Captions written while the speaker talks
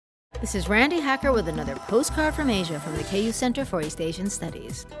This is Randy Hacker with another postcard from Asia from the KU Center for East Asian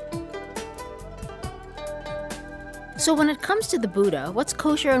Studies. So when it comes to the Buddha, what's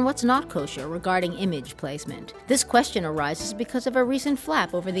kosher and what's not kosher regarding image placement? This question arises because of a recent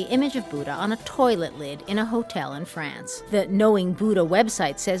flap over the image of Buddha on a toilet lid in a hotel in France. The Knowing Buddha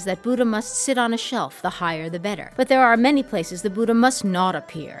website says that Buddha must sit on a shelf, the higher the better. But there are many places the Buddha must not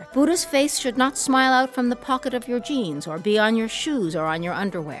appear. Buddha's face should not smile out from the pocket of your jeans or be on your shoes or on your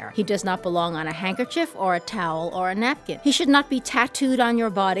underwear. He does not belong on a handkerchief or a towel or a napkin. He should not be tattooed on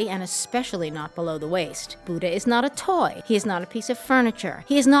your body and especially not below the waist. Buddha is not a toy. He is not a piece of furniture.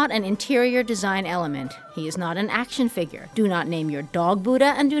 He is not an interior design element. He is not an action figure. Do not name your dog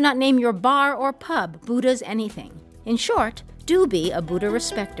Buddha and do not name your bar or pub Buddha's anything. In short, do be a Buddha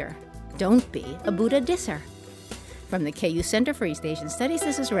respecter. Don't be a Buddha disser. From the KU Center for East Asian Studies,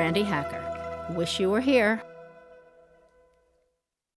 this is Randy Hacker. Wish you were here.